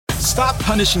Stop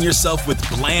punishing yourself with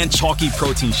bland, chalky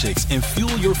protein shakes and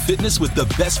fuel your fitness with the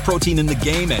best protein in the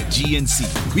game at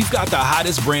GNC. We've got the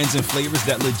hottest brands and flavors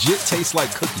that legit taste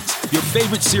like cookies, your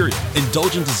favorite cereal,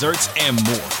 indulgent desserts, and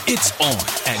more. It's on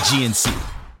at GNC.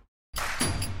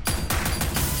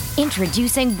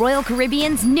 Introducing Royal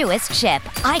Caribbean's newest ship,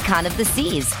 Icon of the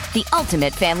Seas, the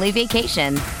ultimate family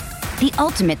vacation. The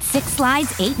ultimate 6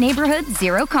 slides, 8 neighborhoods,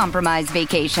 0 compromise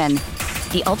vacation.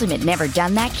 The ultimate never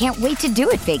done that, can't wait to do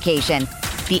it vacation.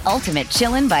 The ultimate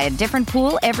chillin' by a different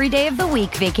pool every day of the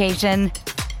week vacation.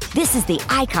 This is the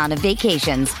Icon of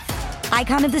vacations.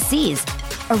 Icon of the Seas,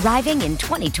 arriving in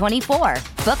 2024.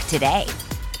 Book today.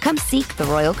 Come seek the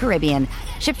Royal Caribbean.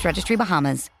 Ships Registry,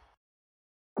 Bahamas.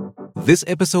 This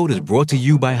episode is brought to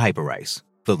you by Hyperice,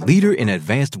 the leader in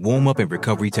advanced warm-up and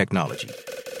recovery technology.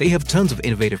 They have tons of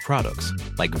innovative products,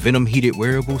 like Venom-heated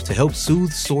wearables to help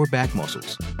soothe sore back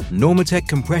muscles, Normatec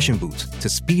compression boots to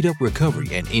speed up recovery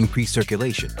and increase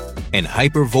circulation, and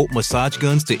Hypervolt massage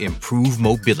guns to improve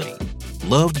mobility.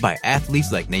 Loved by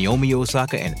athletes like Naomi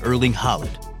Osaka and Erling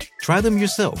Haaland. Try them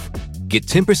yourself. Get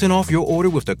 10% off your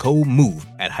order with the code MOVE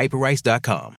at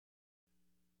Hyperice.com.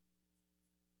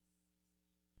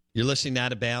 You're listening to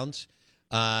Out of Bounds.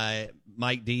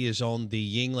 Mike D is on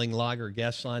the Yuengling Lager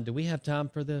guest line. Do we have time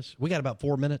for this? We got about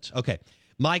 4 minutes. Okay.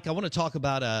 Mike, I want to talk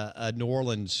about a New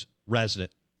Orleans resident.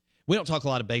 We don't talk a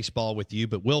lot of baseball with you,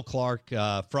 but Will Clark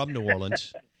from New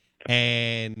Orleans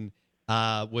and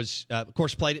was, of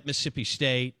course, played at Mississippi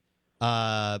State.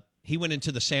 He went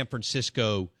into the San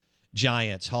Francisco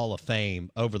Giants Hall of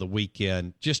Fame over the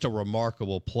weekend. Just a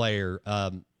remarkable player.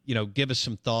 Give us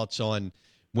some thoughts on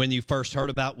when you first heard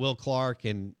about Will Clark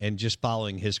and just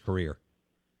following his career.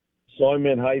 Saw him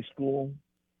in high school.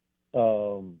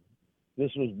 This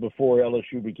was before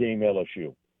LSU became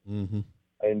LSU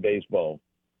in baseball.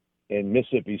 And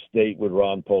Mississippi State with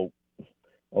Ron Polk.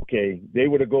 Okay, they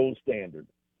were the gold standard.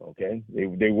 Okay,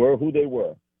 they were who they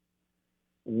were.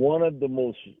 One of the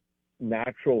most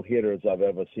natural hitters I've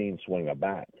ever seen swing a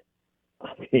bat.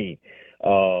 I mean,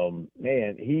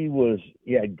 man,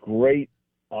 he had great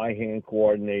eye-hand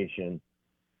coordination.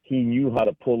 He knew how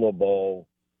to pull a ball.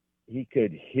 He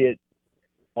could hit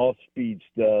off-speed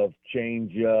stuff,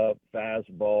 change-up,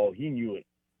 fastball. He knew it.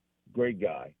 Great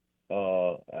guy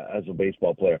as a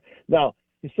baseball player. Now,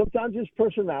 sometimes his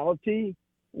personality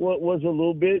was a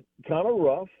little bit kind of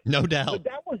rough. No doubt.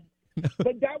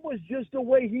 But that was just the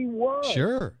way he was.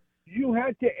 Sure. You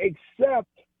had to accept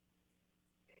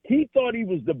he thought he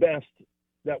was the best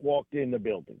that walked in the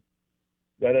building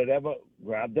that had ever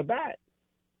grabbed a bat.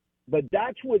 But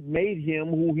that's what made him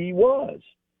who he was.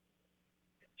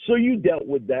 So you dealt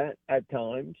with that at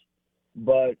times.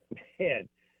 But, man,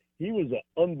 he was an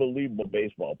unbelievable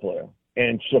baseball player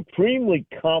and supremely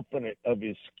confident of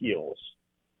his skills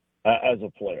as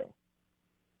a player.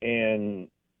 And,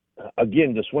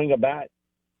 again, to swing a bat,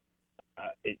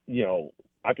 I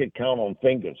could count on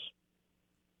fingers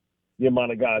the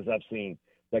amount of guys I've seen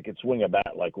that could swing a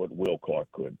bat like what Will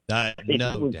Clark could. No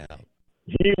doubt.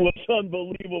 He was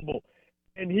unbelievable.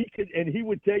 And he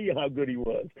would tell you how good he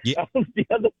was. Yeah. That was the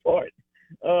other part.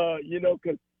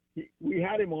 Because we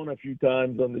had him on a few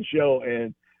times on the show,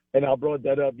 and I brought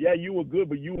that up. Yeah, you were good,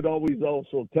 but you would always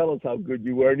also tell us how good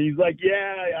you were. And he's like,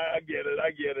 yeah, I get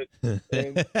it.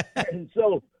 And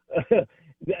so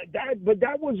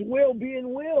that was Will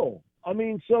being Will. I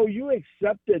mean, so you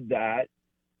accepted that,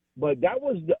 but that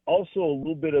was also a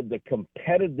little bit of the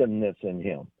competitiveness in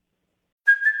him.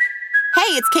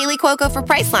 Hey, it's Kaylee Cuoco for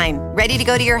Priceline. Ready to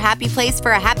go to your happy place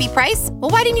for a happy price? Well,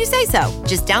 why didn't you say so?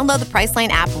 Just download the Priceline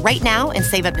app right now and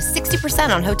save up to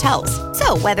 60% on hotels.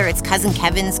 So whether it's Cousin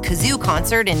Kevin's Kazoo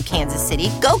Concert in Kansas City,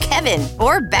 go Kevin,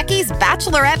 or Becky's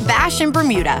Bachelorette Bash in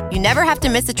Bermuda, you never have to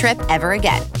miss a trip ever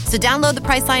again. So download the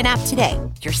Priceline app today.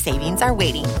 Your savings are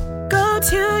waiting. Go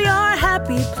to your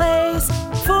happy place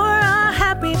for a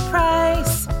happy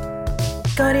price.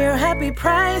 Go to your happy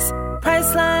price,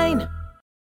 Priceline.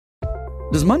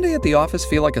 Does Monday at the office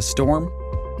feel like a storm?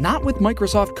 Not with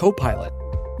Microsoft Copilot.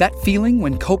 That feeling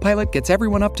when Copilot gets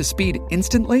everyone up to speed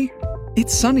instantly?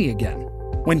 It's sunny again.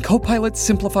 When Copilot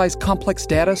simplifies complex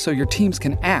data so your teams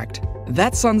can act,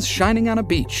 that sun's shining on a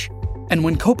beach. And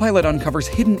when Copilot uncovers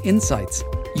hidden insights,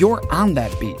 you're on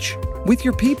that beach with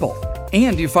your people,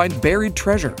 and you find buried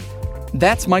treasure.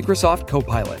 That's Microsoft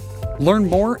Copilot. Learn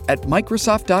more at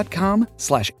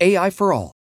Microsoft.com/AI for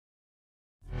all.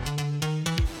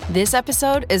 This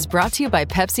episode is brought to you by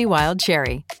Pepsi Wild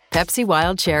Cherry. Pepsi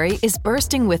Wild Cherry is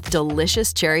bursting with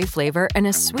delicious cherry flavor and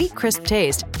a sweet, crisp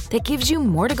taste that gives you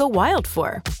more to go wild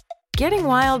for. Getting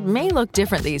wild may look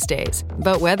different these days,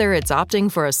 but whether it's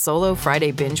opting for a solo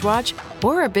Friday binge watch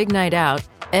or a big night out,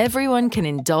 everyone can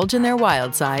indulge in their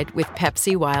wild side with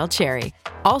Pepsi Wild Cherry.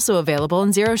 Also available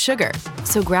in Zero Sugar.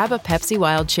 So grab a Pepsi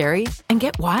Wild Cherry and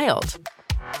get wild.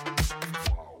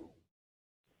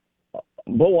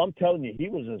 Bo, I'm telling you, he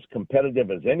was as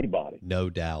competitive as anybody. No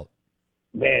doubt.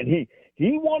 Man,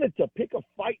 he wanted to pick a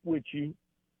fight with you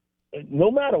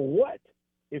no matter what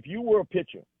if you were a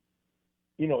pitcher.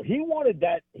 You know, he wanted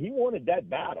that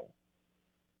battle.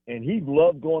 And he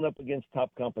loved going up against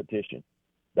top competition.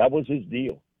 That was his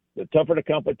deal. The tougher the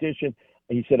competition,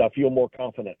 he said, I feel more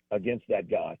confident against that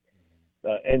guy.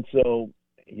 And so,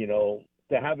 you know,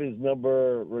 to have his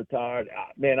number retired,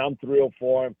 man, I'm thrilled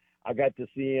for him. I got to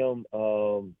see him,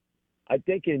 I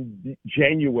think, in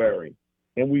January.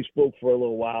 And we spoke for a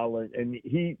little while, and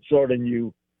he sort of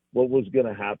knew what was going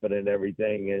to happen and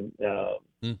everything. And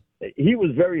he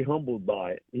was very humbled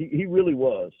by it. He really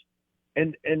was.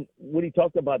 And when he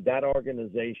talked about that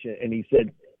organization, and he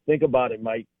said, think about it,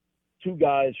 Mike, 2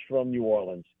 guys from New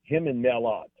Orleans, him and Mel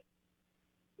Ott,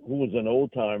 who was an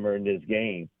old-timer in this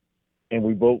game, and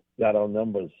we both got our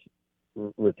numbers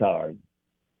retired.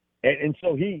 And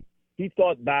so he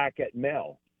thought back at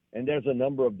Mel, and there's a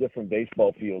number of different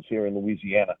baseball fields here in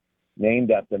Louisiana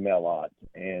named after Mel Ott.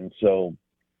 And so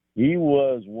he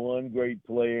was one great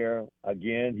player.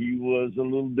 Again, he was a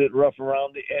little bit rough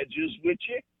around the edges with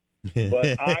you,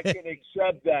 but I can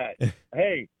accept that.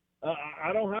 Hey,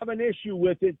 I don't have an issue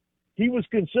with it. He was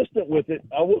consistent with it.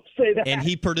 I will say that. And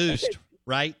he produced,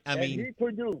 right? He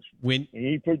produced. When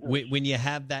you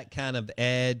have that kind of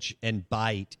edge and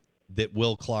bite that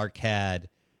Will Clark had,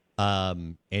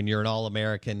 and you're an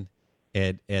All-American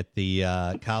at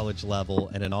the college level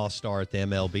and an All-Star at the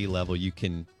MLB level, you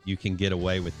can get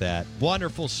away with that.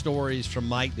 Wonderful stories from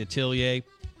Mike Detillier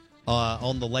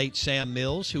on the late Sam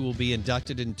Mills, who will be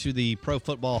inducted into the Pro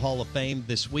Football Hall of Fame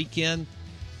this weekend.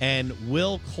 And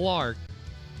Will Clark,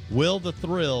 Will the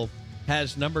Thrill,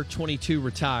 has number 22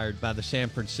 retired by the San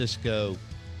Francisco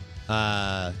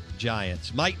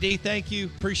Giants. Mike D., thank you.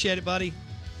 Appreciate it, buddy.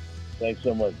 Thanks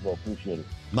so much, Bo. Appreciate it.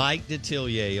 Mike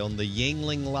Detillier on the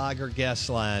Yingling Lager guest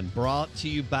line, brought to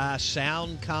you by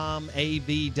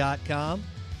SoundcomAV.com.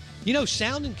 You know,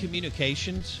 Sound and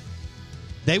Communications,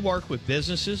 they work with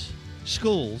businesses,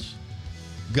 schools,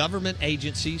 government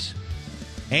agencies,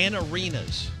 and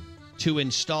arenas to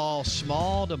install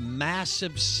small to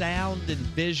massive sound and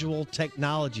visual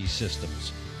technology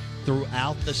systems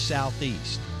throughout the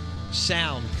Southeast.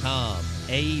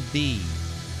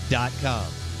 SoundcomAV.com.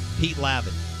 Pete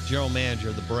Lavin, general manager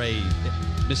of the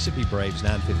Mississippi Braves,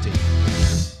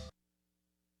 9:15.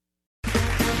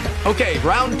 Okay,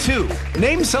 round 2.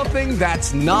 Name something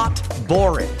that's not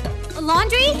boring. A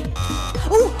laundry?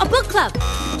 Ooh, a book club.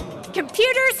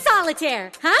 Computer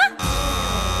solitaire, huh?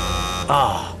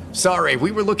 Ah, sorry,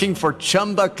 we were looking for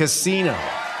Chumba Casino.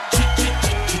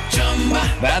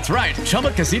 That's right,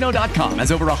 ChumbaCasino.com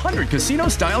has over 100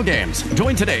 casino-style games.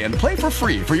 Join today and play for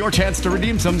free for your chance to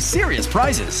redeem some serious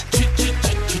prizes.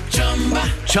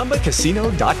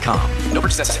 ChumbaCasino.com. No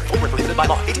purchase necessary. Void where prohibited by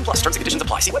law. 18+ terms and conditions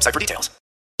apply. See website for details.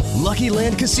 Lucky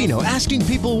Land Casino, asking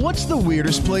people, what's the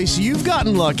weirdest place you've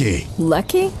gotten lucky?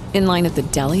 Lucky? In line at the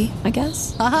deli, I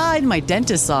guess? Aha, in my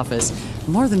dentist's office.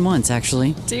 More than once,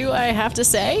 actually. Do I have to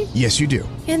say? Yes, you do.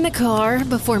 In the car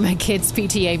before my kids'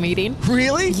 PTA meeting.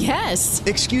 Really? Yes.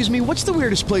 Excuse me, what's the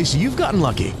weirdest place you've gotten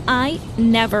lucky? I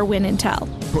never win and tell.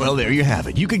 Well, there you have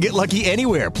it. You can get lucky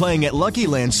anywhere, playing at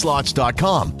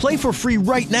LuckyLandSlots.com. Play for free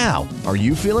right now. Are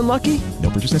you feeling lucky? No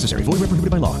purchase necessary. Void where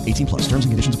prohibited by law. 18+ terms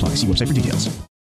and conditions apply. See website for details.